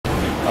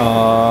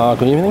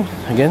Good evening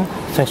again.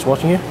 Thanks for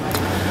watching here.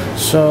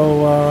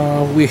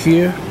 So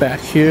we're back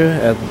here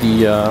at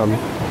the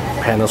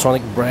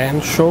Panasonic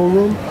brand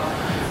showroom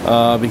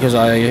because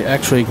I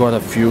actually got a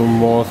few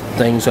more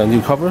things I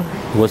need to cover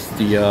with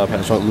the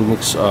Panasonic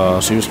Lumix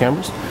series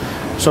cameras.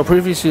 So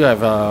previously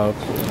I've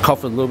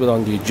covered a little bit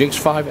on the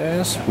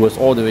GX5S with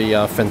all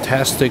the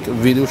fantastic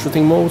video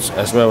shooting modes,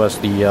 as well as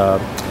the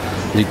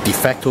de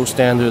facto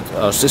standard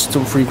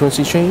system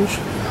frequency change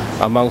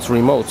amongst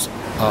remotes.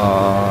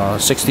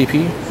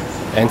 60p,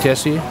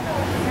 NTSC,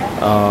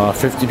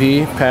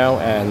 50p, PAL,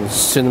 and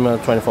Cinema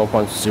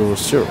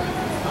 24.00.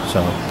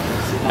 So,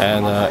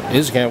 and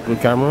it's a good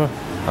camera.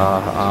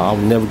 I'll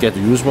never get to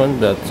use one,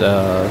 but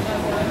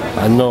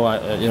I know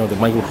the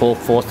micro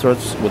four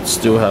threads would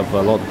still have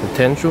a lot of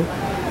potential.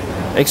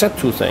 Except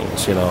two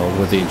things,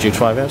 with the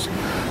GX5S,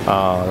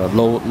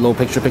 low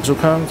pixel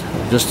count,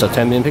 just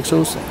 10 million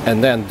pixels,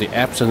 and then the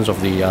absence of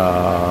the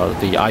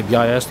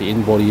IBIS, the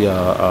in-body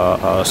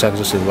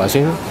sensor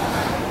stabilization.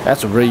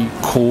 That's a very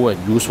cool and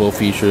useful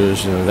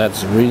features.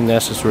 That's really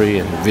necessary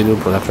in video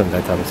production,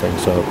 that kind of thing.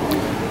 So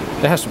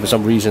there has to be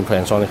some reason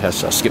Panasonic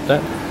has skipped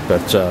that,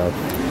 but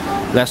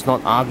let's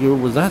not argue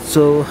with that.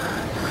 So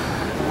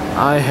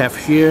I have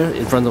here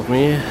in front of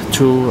me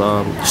two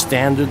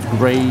standard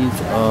grade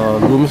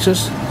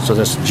Lumixes. So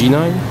that's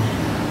G9.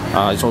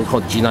 It's also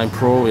called G9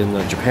 Pro in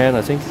Japan,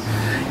 I think.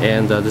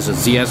 And this is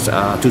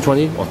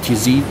ZS220 or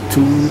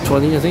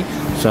TZ220, I think.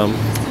 So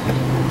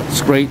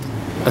it's great.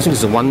 I think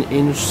it's a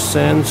 1-inch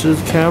sensor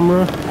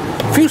camera.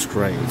 Feels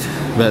great,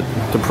 but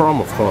the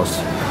problem, of course,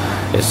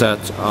 is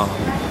that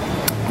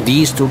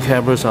these two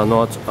cameras are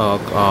not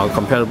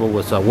compatible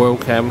with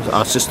WorldCam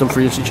system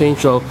frequency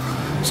change.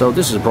 So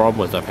this is a problem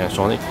with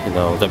Panasonic.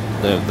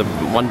 The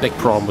one big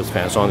problem with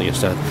Panasonic is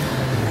that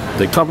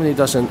the company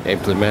doesn't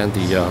implement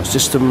the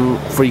system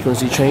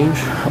frequency change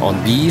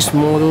on these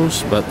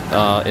models, but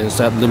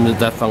instead limited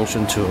that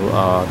function to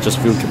just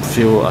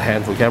a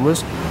handful of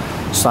cameras,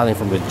 starting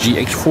from the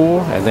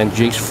GX4 and then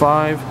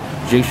GX5,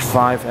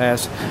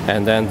 GX5S,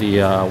 and then the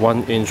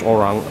 1-inch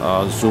all-round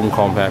zoom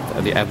compact,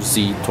 the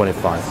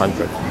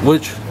FZ2500,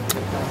 which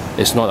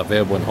is not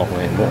available in Hong Kong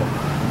anymore.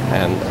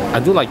 And I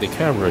do like the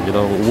camera,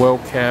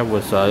 WorldCam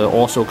with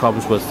also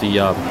comes with the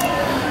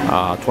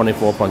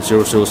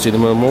 24.00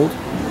 cinema mode.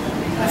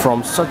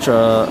 From such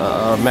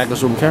a mega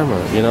zoom camera,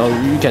 you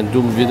can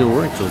do video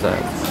work with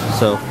that.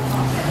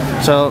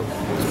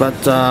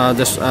 But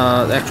there's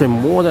actually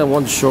more that I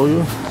want to show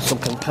you. Some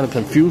kind of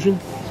confusion.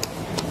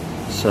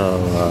 So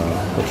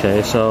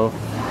okay, so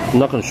I'm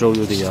not going to show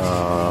you the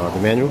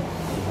manual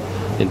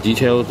in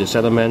detail. The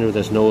setup manual.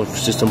 There's no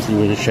system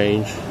frequency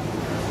change.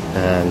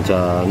 And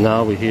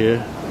now we're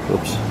here.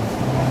 Oops.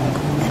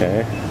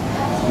 Okay.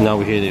 Now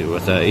we're here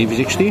with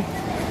AVCHD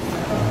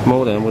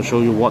mode, and we'll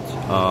show you what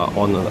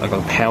on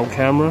a PAL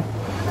camera,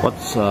 what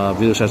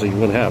video sensor you're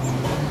going to have.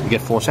 You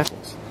get 4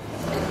 settings: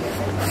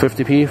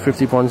 50p,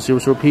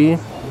 50.00p,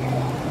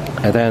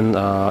 and then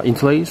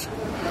interlace.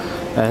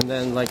 And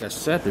then, like I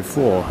said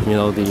before,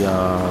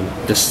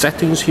 the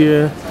settings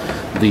here,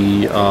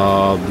 the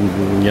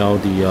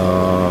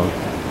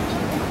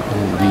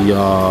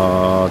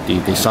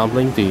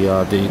sampling,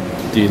 the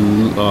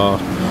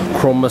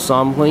chroma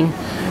sampling,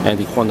 and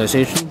the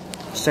quantization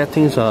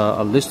settings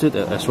are listed,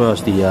 as well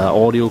as the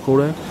audio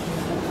codec.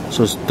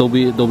 So it's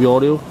Dolby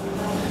Audio.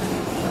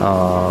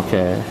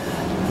 Okay,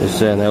 is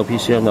there an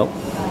LPCM? No.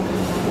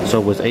 So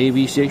with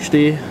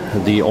AVCHD,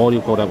 the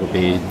audio codec would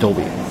be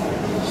Dolby.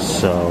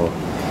 So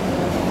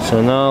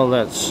now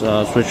let's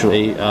switch to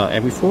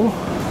MP4.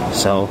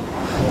 So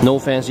no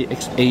fancy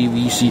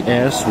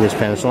AVCS with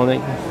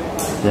Panasonic.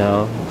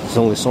 It's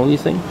only Sony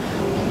thing.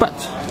 But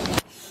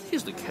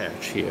here's the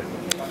catch here.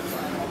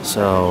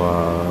 So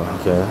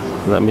okay,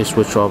 let me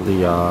switch off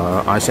the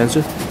eye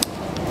sensor.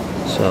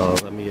 So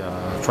let me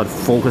try to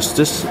focus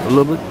this a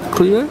little bit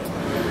clearer.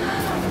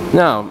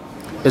 Now,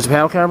 it's a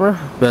PAL camera,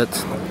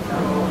 but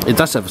it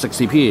does have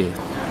 60p.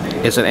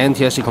 It's an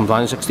NTSC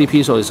compliant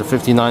 60p, so it's a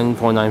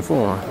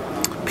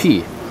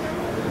 59.94p.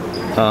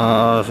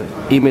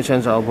 Image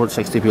sensor output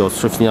 60p or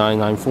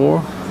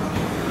 59.94.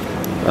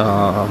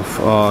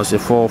 It's a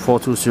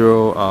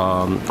 420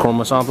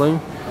 chroma sampling,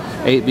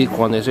 8-bit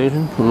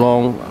quantization,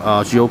 long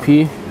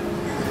GOP.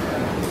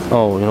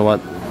 Oh, you know what?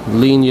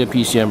 Linear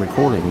PCM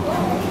recording.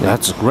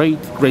 That's a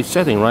great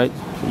setting, right?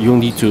 You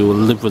need to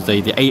live with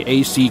the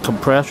AAC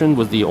compression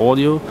with the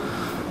audio,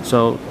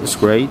 so it's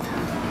great.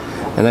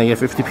 And then you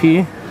get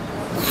 50p,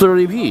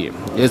 30p.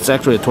 It's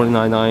actually a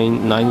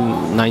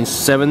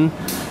 29.97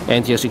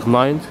 NTSC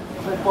compliant.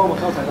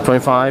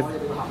 25,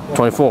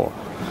 24.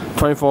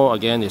 24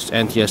 again is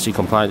NTSC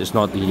compliant. It's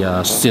not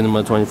the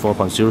Cinema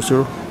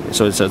 24.00.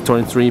 So it's a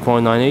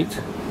 23.98.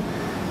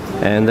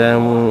 And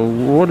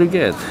then what do you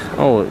get?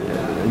 Oh,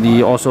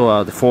 the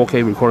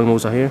 4K recording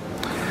modes are here.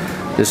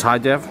 This high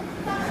def,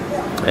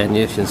 and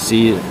you can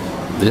see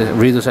the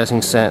video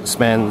setting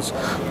spans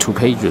 2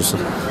 pages.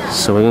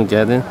 So we're gonna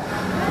get in.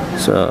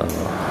 So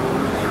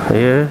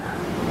here.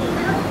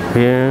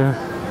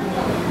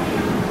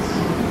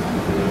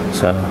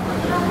 So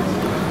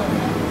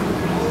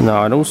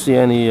Now I don't see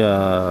any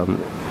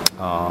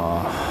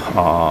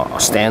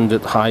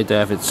standard high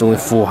def. It's only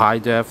full high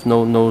def.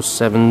 No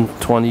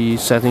 720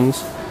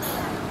 settings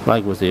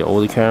like with the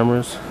older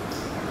cameras.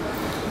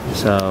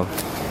 So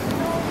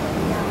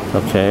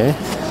okay.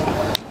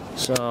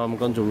 So I'm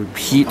going to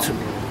repeat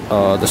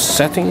the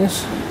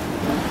settings.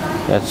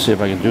 Let's see if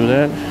I can do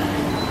that.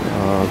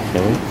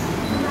 Okay.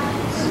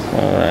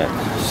 Alright.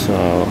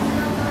 So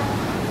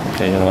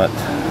okay, you know what?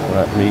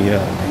 Let me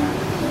okay.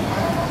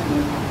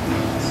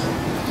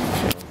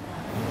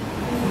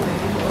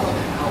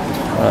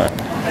 Alright.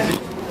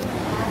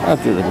 I'll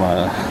do it with my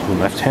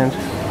left hand.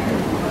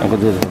 I'm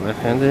gonna do it with the left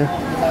hand there.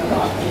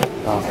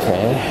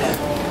 Okay.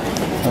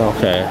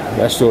 Okay,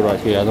 let's do it right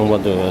here. I don't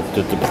want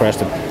to press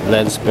the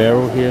lens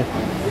barrel here.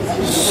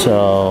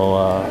 So,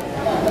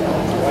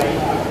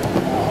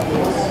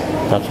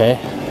 okay,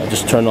 I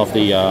just turn off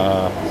the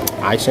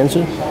eye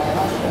sensor.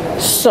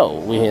 So,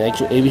 we hit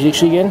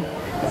AVCHD again.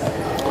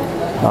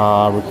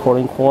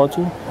 Recording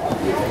quality.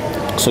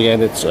 So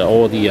again, it's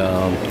all the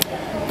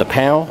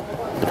PAL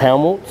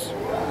modes,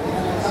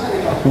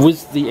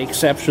 with the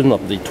exception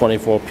of the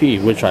 24p,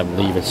 which I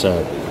believe is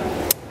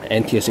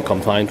NTSC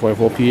compliant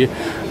 24p.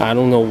 I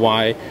don't know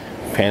why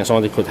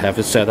Panasonic could have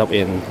it set up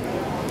in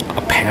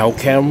a PAL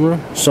camera.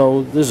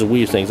 So this is a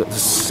weird thing. The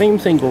same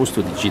thing goes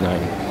to the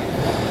G9.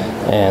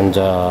 And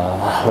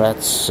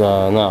let's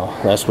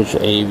switch to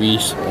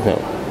AVs.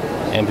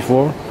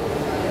 MP4.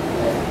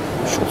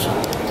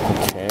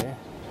 Okay.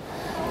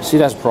 See,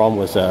 that's a problem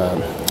with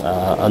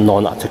a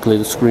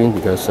non-articulated screen,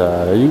 because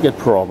you get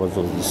problems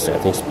with these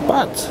settings.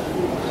 But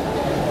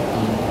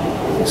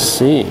let's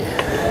see.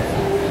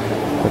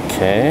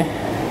 Okay.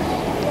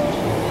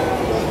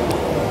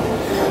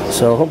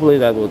 So hopefully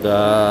that would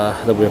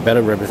that'll be a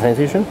better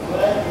representation.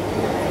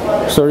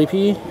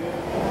 30p,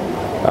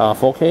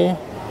 4K,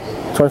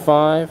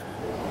 25,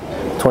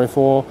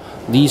 24.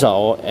 These are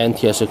all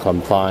NTSC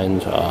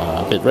compliant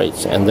bit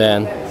rates. And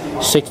then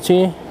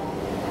 60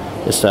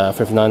 is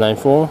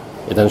 5994.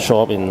 It doesn't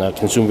show up in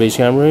consumer-based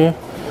camera here.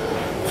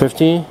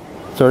 50,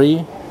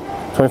 30,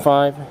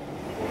 25.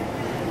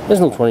 There's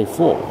no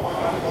 24.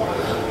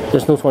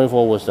 There's no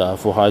 24 with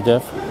full high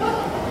def.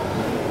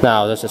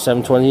 Now there's a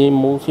 720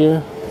 mode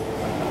here.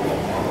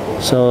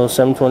 So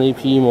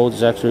 720p mode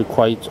is actually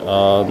quite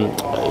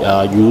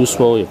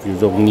useful if you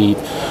don't need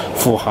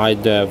full high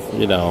def.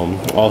 You know,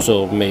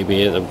 also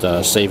maybe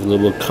it save a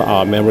little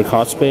memory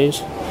card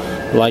space.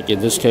 Like in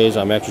this case,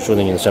 I'm actually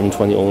shooting in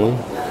 720 only.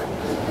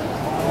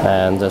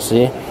 And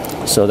see,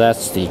 so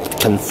that's the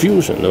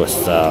confusion with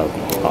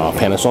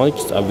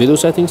Panasonic's video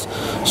settings.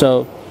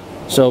 So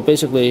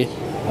basically,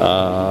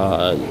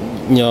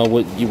 you know,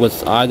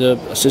 with either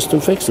a system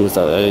fix, with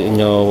you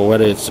know,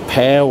 whether it's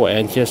PAL or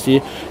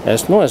NTSC,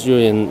 as long as you're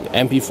in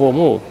MP4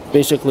 mode,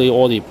 basically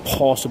all the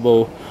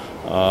possible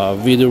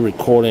video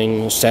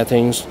recording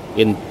settings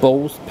in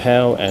both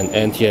PAL and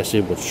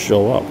NTSC would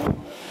show up.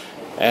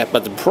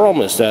 But the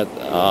problem is that,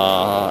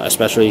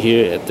 especially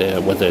here at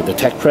with the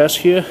tech press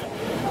here,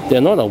 they're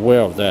not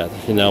aware of that.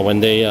 You know, when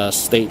they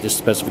state the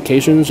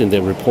specifications in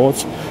their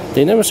reports,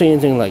 they never say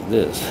anything like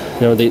this.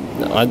 You know,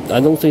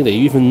 I don't think they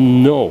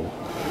even know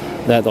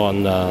that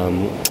on the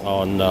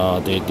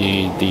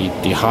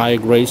higher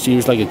grade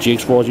series like a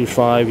GX4,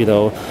 GX5, you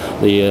know,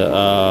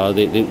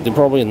 they're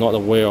probably not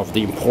aware of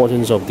the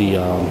importance of the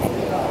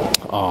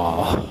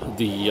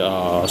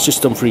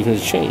system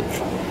frequency change.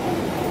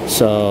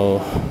 So,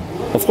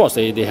 of course,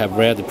 they have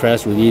read the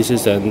press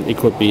releases, and it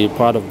could be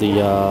part of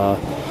the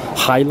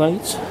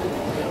highlights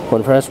for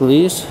the press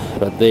release,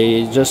 but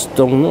they just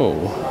don't know.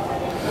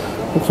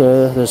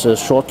 Okay, there's a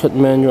shortcut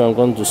menu. I'm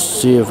going to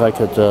see if I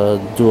could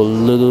do a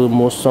little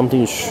more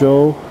something to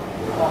show.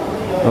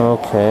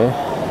 Okay.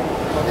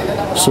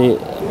 See,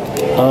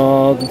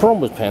 the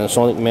problem with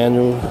Panasonic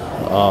menu,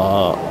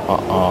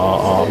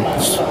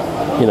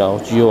 you know,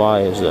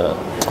 GUI is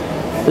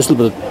it's a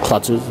little bit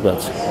cluttered,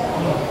 but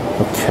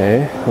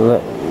okay.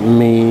 Let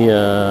me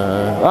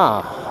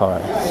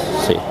alright.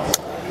 See.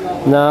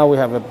 Now we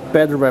have a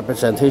better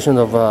representation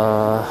of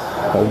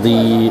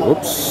the.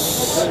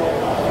 Oops.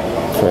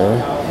 Okay.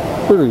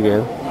 We'll do it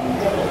again.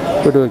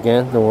 We'll do it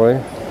again. Don't worry.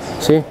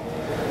 See.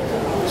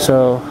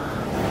 So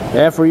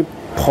every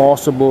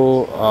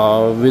possible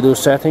video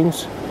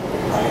settings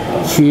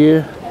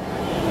here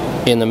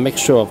in a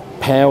mixture of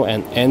PAL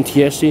and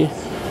NTSC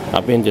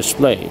are being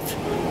displayed,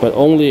 but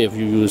only if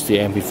you use the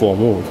MP4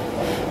 mode.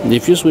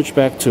 If you switch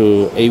back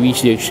to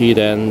AVCHD,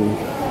 then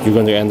you're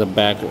going to end up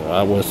back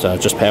with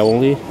just PAL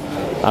only,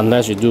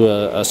 unless you do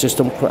a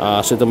system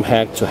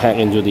hack to hack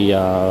into the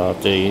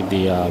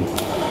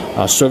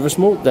service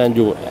mode. Then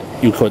you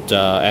could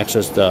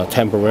access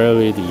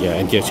temporarily the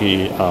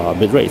NTSC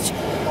bit rates.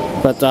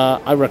 But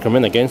I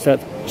recommend against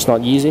that. It's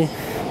not easy.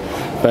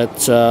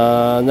 But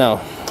now,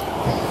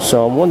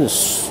 so I want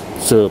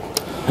to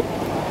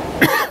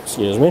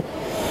excuse me.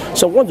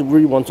 So I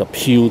really want to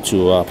appeal to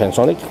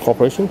Panasonic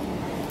Corporation.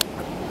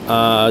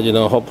 You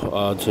know, hope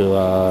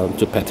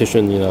to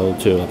petition, you know,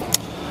 to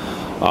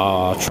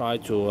try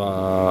to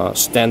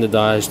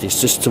standardize the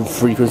system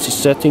frequency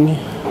setting.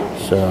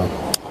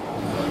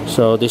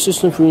 So the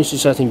system frequency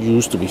setting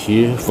used to be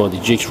here for the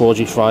GX4,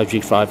 GX5,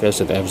 GX5S,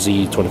 and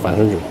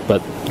FZ2500,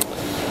 but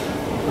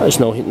it's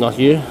not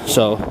here.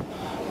 So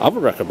I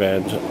would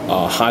recommend,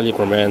 highly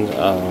recommend,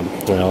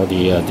 you know,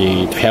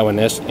 the PAL and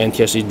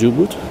NTSC dual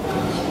boot,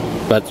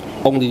 but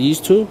only these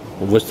two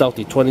without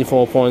the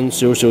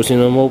 24.00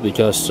 cinema mode,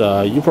 because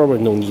you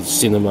probably don't need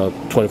cinema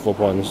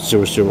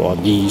 24.00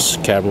 on these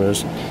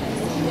cameras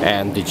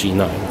and the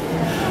G9.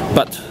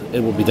 But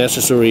it will be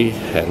necessary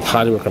and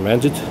highly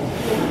recommended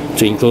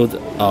to include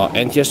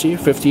NTSC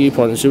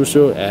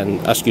 50.00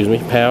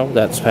 and PAL,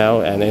 that's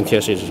PAL, and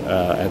NTSC is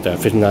at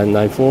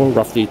 5994,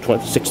 roughly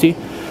 2060.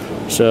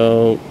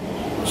 So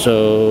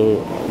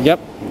yep,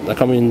 the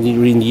company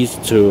really needs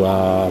to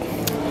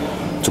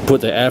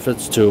put the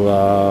efforts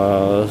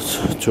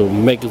to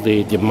make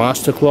the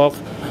master clock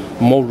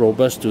more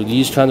robust to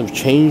these kind of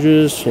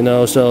changes, you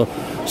know. So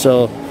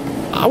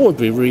I would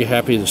be really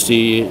happy to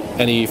see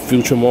any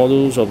future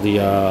models of the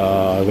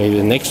maybe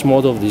the next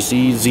model of the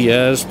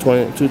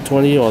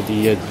ZS220 or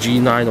the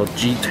G9 or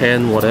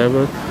G10,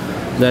 whatever,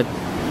 that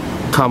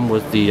come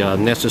with the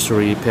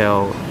necessary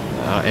PAL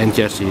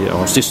NTSC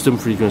or system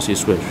frequency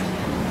switch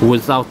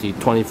without the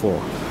 24.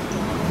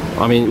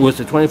 I mean, with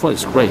the 24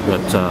 it's great,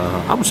 but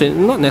I would say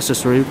not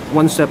necessary,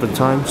 one step at a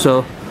time.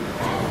 So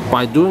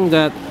by doing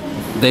that,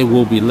 they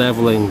will be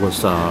leveling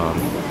with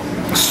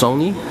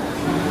Sony.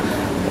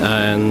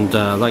 And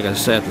like I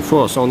said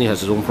before, Sony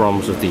has its own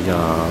problems with the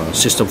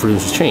system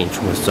frequency change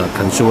with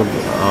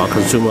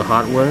consumer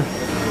hardware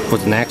for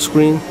the next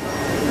screen,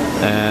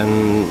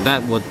 and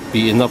that would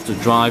be enough to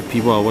drive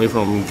people away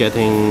from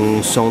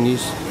getting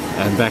Sonys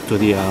and back to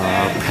the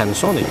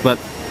Panasonic. But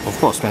of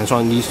course,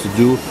 Panasonic needs to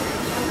do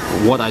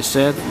what I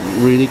said,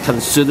 really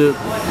consider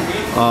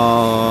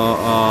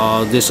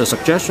this a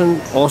suggestion,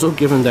 also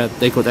given that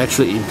they could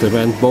actually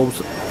implement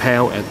both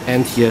PAL and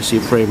NTSC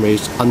frame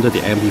rates under the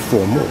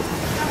MP4 mode,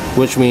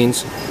 which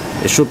means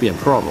it should be a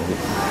problem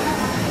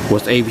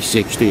with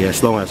AVCHD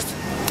as long as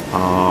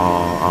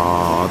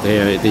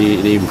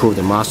they improve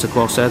the master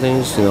clock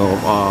settings, you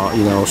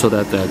know, so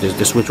that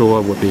the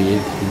switchover would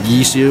be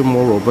easier,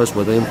 more robust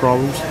without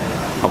problems.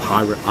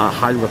 I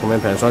highly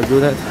recommend Panasonic do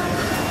that.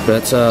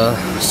 But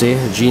see,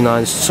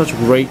 G9 is such a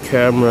great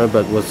camera,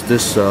 but with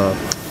this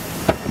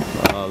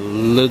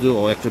little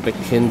or actually big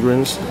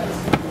hindrance,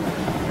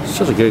 it's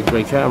such a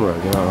great camera,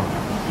 you know.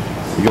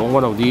 You own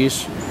one of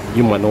these,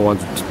 you might not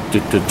want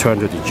to turn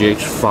to the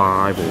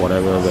GX5 or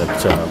whatever,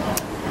 but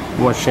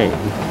what a shame.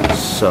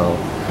 So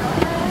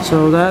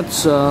that's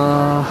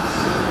so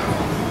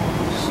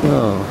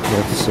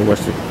let's see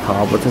what's the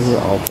power button here.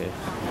 Okay,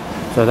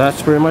 so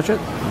that's pretty much it.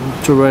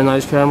 Two very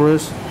nice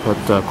cameras,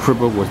 but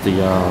crippled with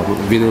the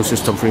video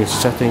system frequency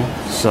setting.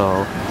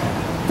 So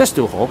there's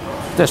still hope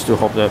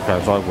that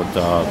Panasonic would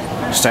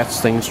set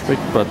things straight,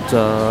 but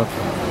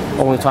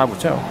only time will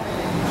tell.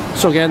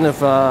 So again,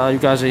 if you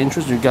guys are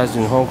interested, you guys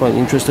in Hong Kong are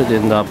interested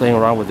in playing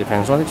around with the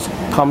Panasonics,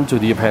 come to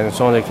the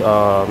Panasonic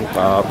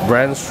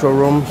brand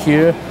showroom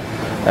here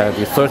at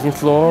the 13th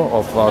floor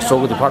of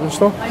Sogo department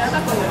store,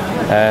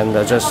 and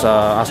just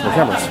ask for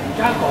cameras.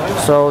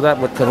 So that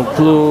would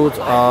conclude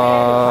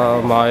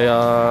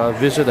my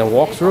visit and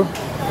walkthrough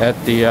at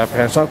the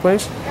Panasonic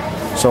place.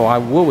 So I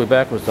will be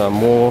back with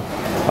more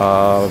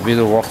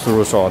video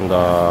walkthroughs on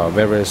the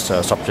various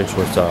subjects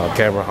with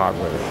camera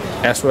hardware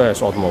as well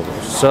as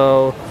automobiles.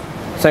 So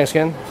thanks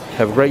again,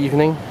 have a great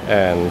evening,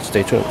 and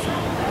stay tuned.